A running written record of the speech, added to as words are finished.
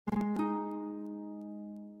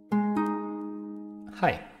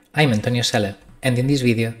Hi, I'm Antonio Sala, and in this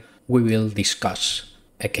video we will discuss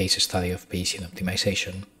a case study of Bayesian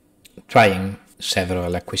optimization, trying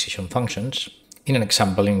several acquisition functions in an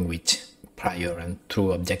example in which prior and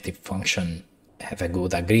true objective function have a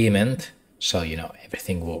good agreement, so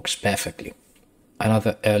everything works perfectly.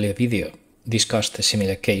 Another earlier video discussed a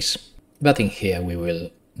similar case, but in here we will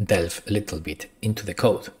delve a little bit into the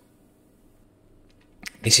code.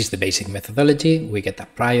 This is the basic methodology. We get a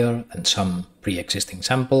prior and some pre-existing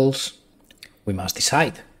samples. We must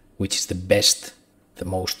decide which is the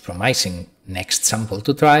most promising next sample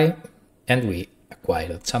to try, and we acquire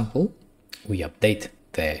that sample. We update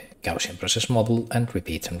the Gaussian process model and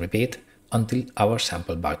repeat until our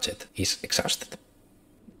sample budget is exhausted.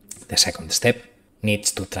 The second step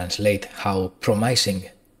needs to translate how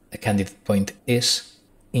promising a candidate point is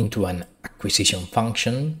into an acquisition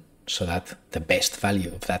function, so that the best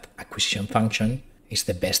value of that acquisition function is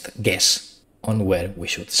the best guess on where we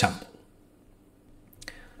should sample.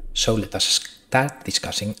 So let us start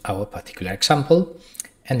discussing our particular example,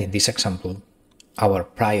 and in this example our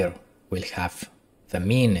prior will have the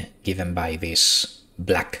mean given by this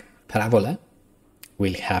black parabola,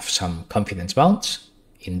 will have some confidence bounds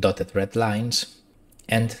in dotted red lines,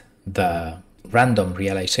 and the random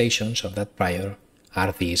realizations of that prior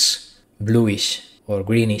are these bluish or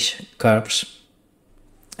greenish curves,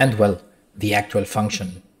 and the actual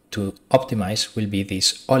function to optimize will be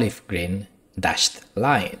this olive green dashed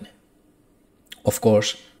line. Of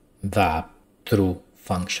course, the true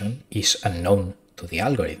function is unknown to the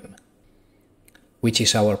algorithm. Which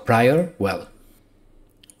is our prior? Well,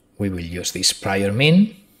 we will use this prior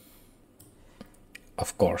mean,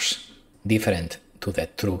 of course, different to the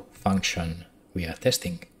true function we are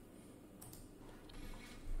testing.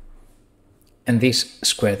 And this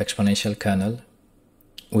squared exponential kernel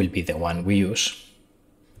will be the one we use.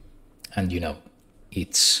 And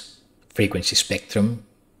its frequency spectrum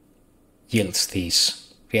yields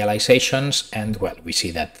these realizations, and we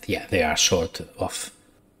see that they are sort of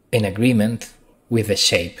in agreement with the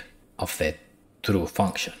shape of the true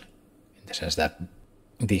function, in the sense that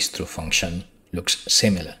this true function looks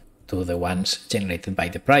similar to the ones generated by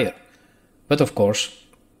the prior. But of course,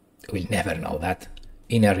 we'll never know that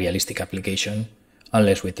in a realistic application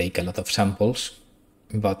unless we take a lot of samples.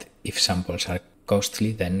 But if samples are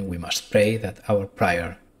costly, then we must pray that our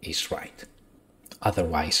prior is right.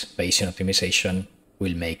 Otherwise, Bayesian optimization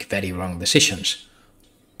will make very wrong decisions.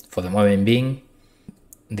 For the moment being,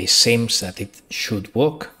 this seems that it should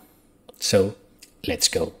work. So let's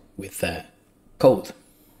go with the code.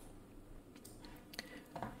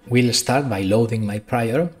 We'll start by loading my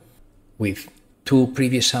prior with two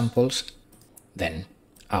previous samples. Then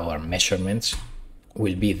our measurements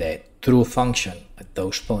will be the true function at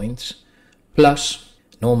those points, plus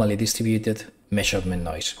normally distributed measurement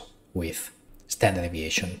noise with standard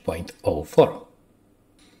deviation 0.04.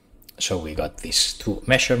 So we got these two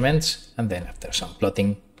measurements, and then after some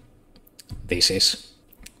plotting, this is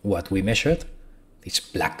what we measured, these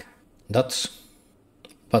black dots.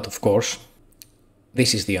 But of course,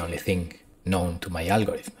 this is the only thing known to my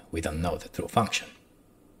algorithm. We don't know the true function.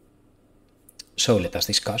 So let us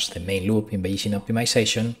discuss the main loop in Bayesian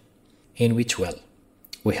optimization, in which,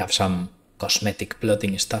 we have some cosmetic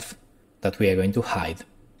plotting stuff that we are going to hide,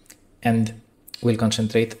 and we'll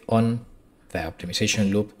concentrate on the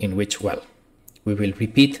optimization loop in which, we will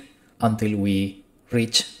repeat until we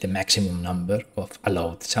reach the maximum number of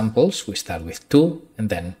allowed samples. We start with 2, and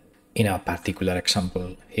then in our particular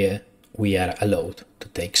example here, we are allowed to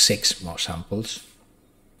take 6 more samples.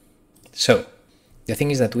 So the thing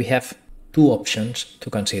is that we have two options to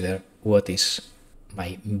consider what is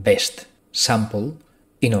my best sample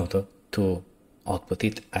in order to output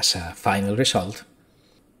it as a final result,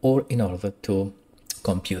 or in order to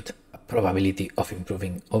compute a probability of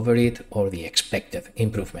improving over it or the expected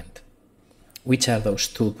improvement. Which are those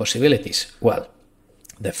two possibilities?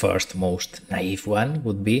 The first, most naive one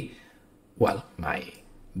would be, my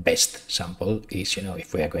best sample is,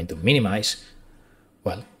 if we are going to minimize,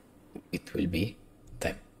 it will be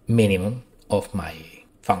the minimum of my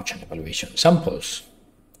function evaluation samples.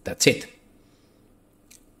 That's it.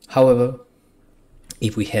 However,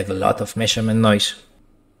 if we have a lot of measurement noise,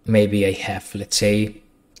 maybe I have, let's say,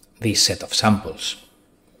 this set of samples.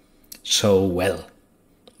 So,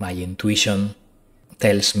 my intuition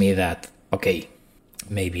tells me that, okay,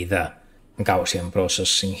 maybe the Gaussian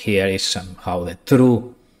process in here is somehow the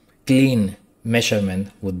true clean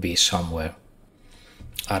measurement would be somewhere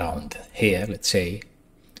around here, let's say.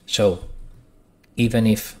 So even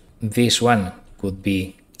if this one could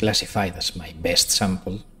be classified as my best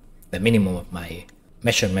sample, the minimum of my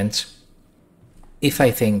measurements, if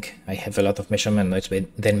I think I have a lot of measurement noise,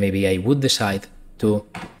 then maybe I would decide to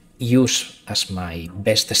use as my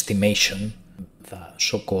best estimation the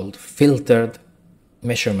so-called filtered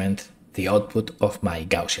measurement, the output of my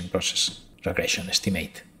Gaussian process regression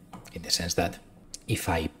estimate, in the sense that if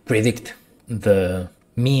I predict the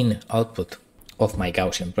mean output of my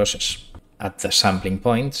Gaussian process at the sampling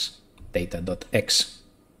points, data.x,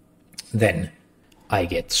 then I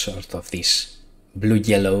get sort of this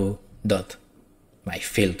blue-yellow dot, my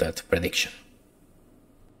filtered prediction.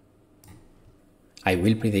 I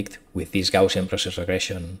will predict with this Gaussian process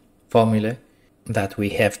regression formula that we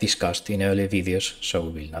have discussed in earlier videos, so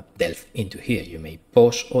we will not delve into here. You may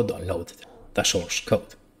pause or download the source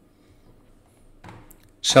code.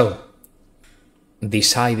 So,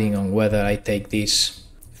 deciding on whether I take this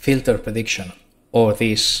filter prediction or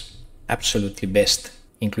this absolutely best,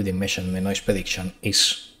 including measurement noise prediction,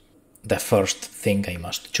 is the first thing I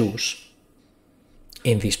must choose.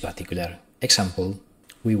 In this particular example,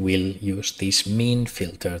 we will use this mean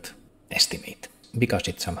filtered estimate because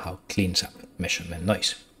it somehow cleans up measurement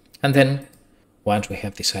noise. And then, once we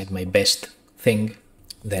have decided my best thing,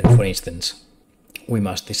 then for instance, we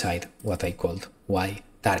must decide what I called Y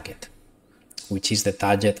target, which is the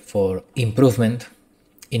target for improvement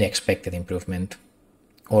in expected improvement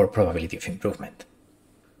or probability of improvement.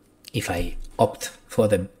 If I opt for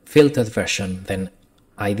the filtered version, then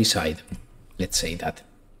I decide, let's say that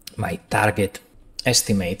my target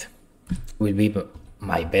estimate will be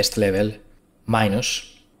my best level minus,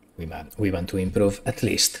 we want to improve at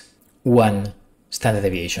least one standard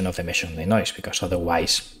deviation of the measurement noise, because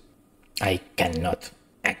otherwise I cannot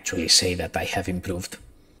actually say that I have improved.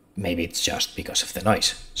 Maybe it's just because of the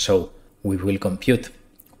noise. So we will compute,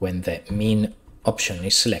 when the mean option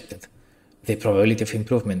is selected, the probability of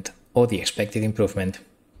improvement or the expected improvement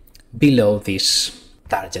below this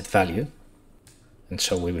target value. And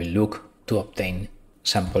so we will look to obtain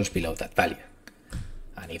samples below that value.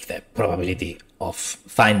 And if the probability of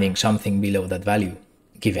finding something below that value,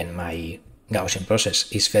 given my Gaussian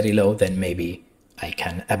process, is very low, then maybe I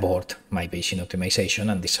can abort my Bayesian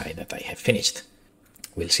optimization and decide that I have finished.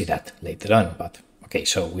 We'll see that later on, but okay,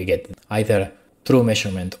 so we get either true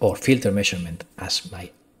measurement or filter measurement as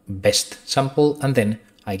my best sample, and then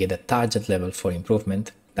I get a target level for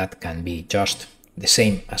improvement that can be just the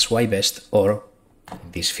same as Y best, or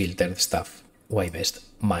this filtered stuff, Y best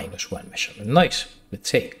minus one measurement noise, let's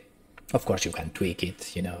say. Of course you can tweak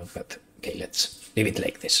it, but okay, let's leave it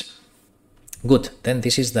like this. Good, then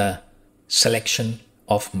this is the selection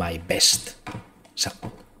of my best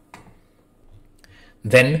sample.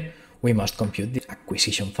 Then we must compute the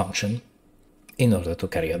acquisition function in order to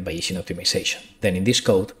carry out Bayesian optimization. Then in this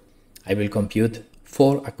code, I will compute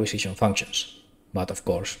 4 acquisition functions. But of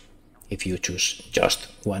course, if you choose just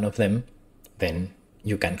one of them, then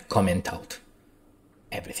you can comment out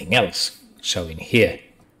everything else. So in here,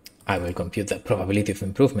 I will compute the probability of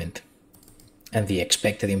improvement and the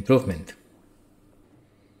expected improvement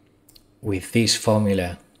with this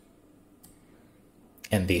formula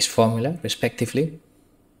and this formula, respectively.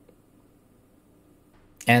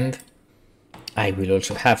 And I will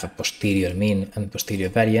also have a posterior mean and posterior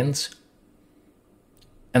variance.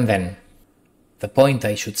 And then the point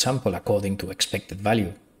I should sample according to expected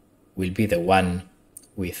value will be the one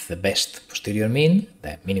with the best posterior mean,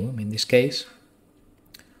 the minimum in this case,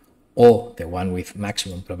 or the one with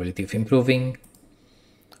maximum probability of improving,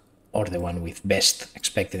 or the one with best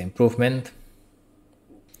expected improvement,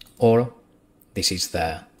 or this is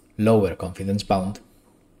the lower confidence bound,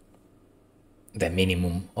 the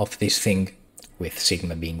minimum of this thing, with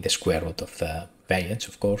sigma being the square root of the variance,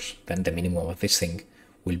 of course. Then the minimum of this thing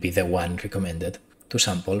will be the one recommended to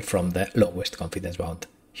sample from the lowest confidence bound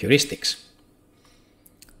heuristics.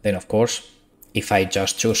 Then, of course, if I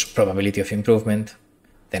just choose probability of improvement,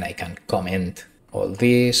 then I can comment all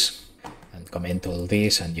this and comment all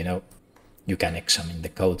this, and you can examine the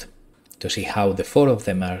code to see how the 4 of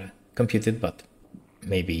them are computed, but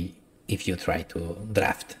maybe if you try to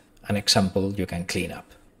draft an example, you can clean up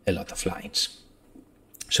a lot of lines.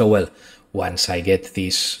 So well, once I get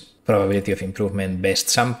this probability of improvement best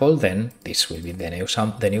sample, then this will be the new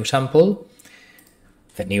sample.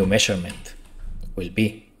 The new measurement will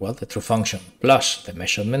be, well, the true function plus the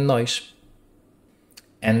measurement noise.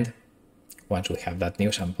 And once we have that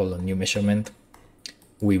new sample and new measurement,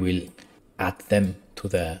 we will add them to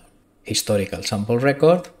the historical sample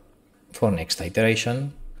record for next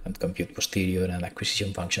iteration and compute posterior and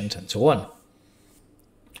acquisition functions and so on.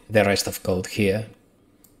 The rest of code here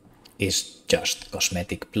is just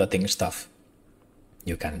cosmetic plotting stuff.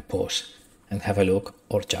 You can pause and have a look,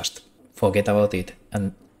 or just forget about it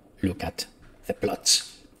and look at the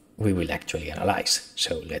plots we will actually analyze.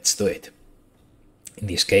 So let's do it. In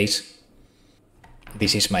this case,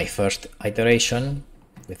 this is my first iteration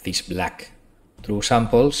with these black true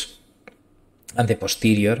samples, and the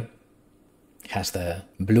posterior has the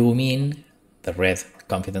blue mean, the red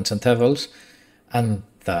confidence intervals, and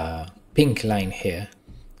the pink line here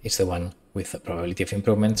is the one with the probability of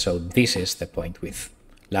improvement. So this is the point with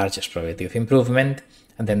largest probability of improvement,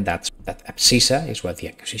 and then that abscissa is what the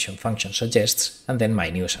acquisition function suggests, and then my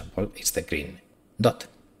new sample is the green dot.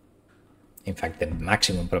 In fact, the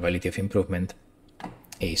maximum probability of improvement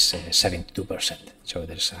is 72%. So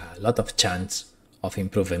there's a lot of chance of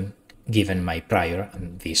improving given my prior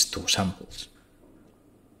and these two samples.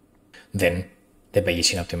 Then the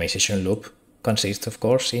Bayesian optimization loop consists, of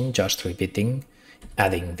course, in just repeating,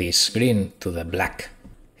 adding this green to the black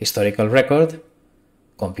historical record,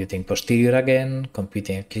 computing posterior again,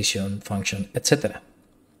 computing acquisition function, etc.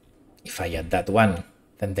 If I add that one,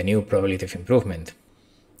 then the new probability of improvement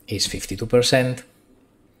is 52%.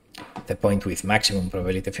 The point with maximum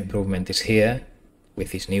probability of improvement is here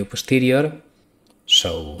with this new posterior.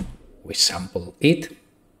 So we sample it.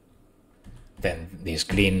 Then this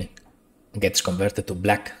green gets converted to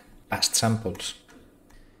black past samples.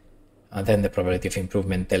 And then the probability of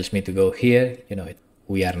improvement tells me to go here.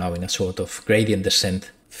 We are now in a sort of gradient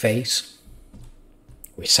descent phase.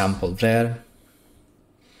 We sample there.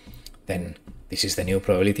 Then this is the new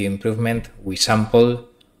probability improvement. We sample.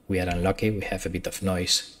 We are unlucky. We have a bit of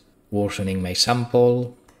noise worsening my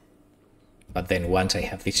sample. But then once I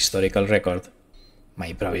have this historical record,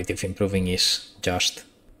 my probability of improving is just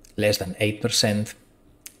less than 8%.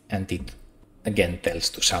 And it again tells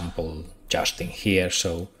to sample just in here.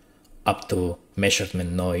 So up to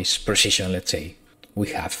measurement noise precision, let's say, we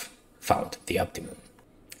have found the optimum.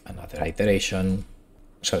 Another iteration,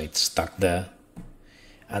 so it's stuck there.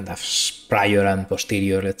 And as prior and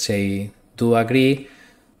posterior, let's say, do agree,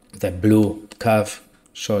 the blue curve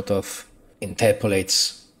sort of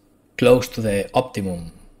interpolates close to the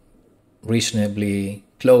optimum, reasonably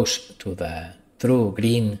close to the true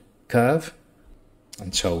green curve.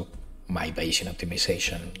 And so my Bayesian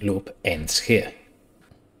optimization loop ends here.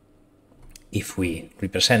 If we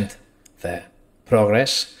represent the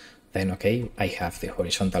progress, then okay, I have the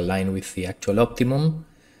horizontal line with the actual optimum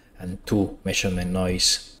and two measurement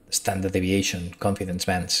noise standard deviation confidence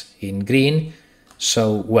bands in green.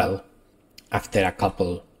 So, well, after a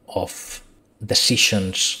couple of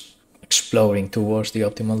decisions exploring towards the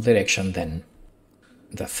optimal direction, then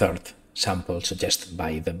the third sample suggested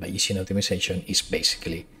by the Bayesian optimization is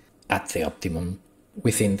basically at the optimum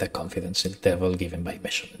within the confidence interval given by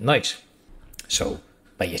measurement noise. So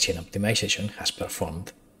Bayesian optimization has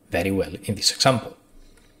performed very well in this example.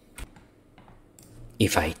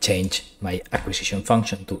 If I change my acquisition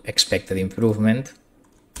function to expected improvement,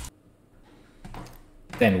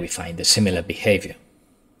 then we find a similar behavior.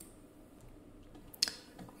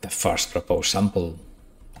 The first proposed sample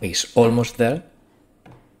is almost there.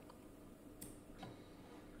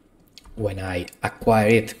 When I acquire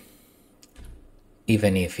it,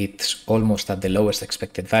 even if it's almost at the lowest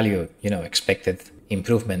expected value, expected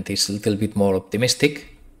improvement is a little bit more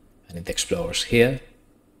optimistic, and it explores here,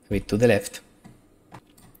 a bit to the left.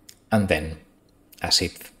 And then, as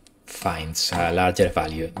it finds a larger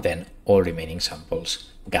value, then all remaining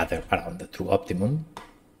samples gather around the true optimum.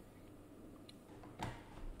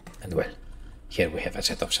 And well, here we have a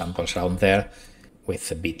set of samples around there with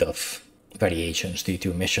a bit of variations due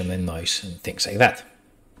to measurement noise and things like that.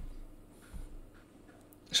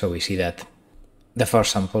 So we see that the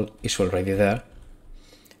first sample is already there.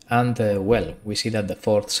 And well, we see that the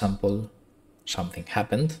fourth sample, something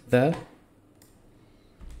happened there.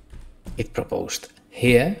 It proposed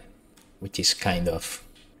here, which is kind of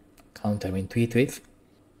counterintuitive,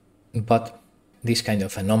 but this kind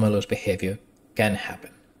of anomalous behavior can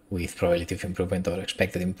happen with probability of improvement or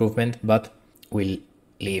expected improvement, but we'll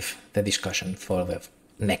leave the discussion for the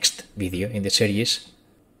next video in the series.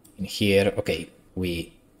 In here, okay,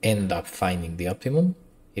 we end up finding the optimum,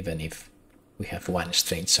 even if we have one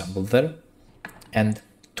strange sample there. And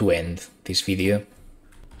to end this video,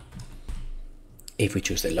 if we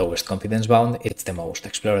choose the lowest confidence bound, it's the most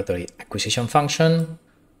exploratory acquisition function.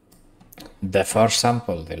 The first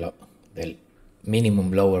sample, the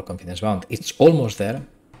minimum lower confidence bound, it's almost there.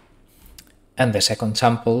 And the second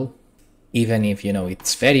sample, even if,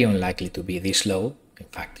 it's very unlikely to be this low, in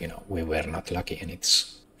fact, we were not lucky and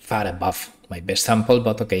it's far above my best sample,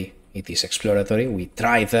 but okay, it is exploratory. We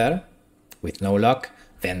try there with no luck,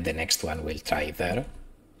 then the next one will try there,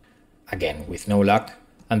 again with no luck,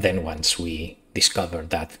 and then once we discover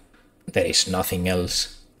that there is nothing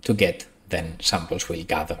else to get, then samples will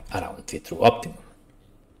gather around the true optimum.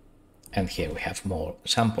 And here we have more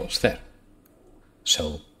samples there.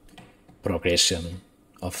 So progression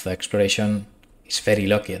of the exploration is very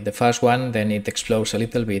lucky at the first one, then it explodes a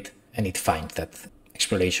little bit and it finds that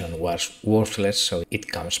exploration was worthless, so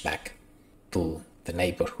it comes back to the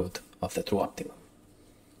neighborhood of the true optimum.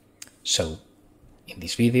 So in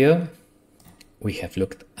this video, we have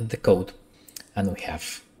looked at the code and we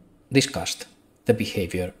have discussed the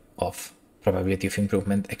behavior of probability of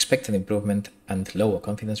improvement, expected improvement, and lower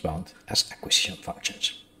confidence bound as acquisition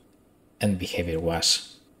functions. And behavior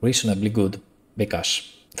was reasonably good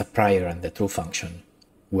because the prior and the true function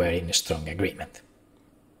were in strong agreement.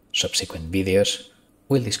 Subsequent videos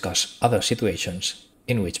will discuss other situations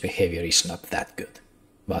in which behavior is not that good.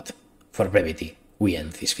 But for brevity, we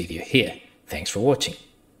end this video here. Thanks for watching.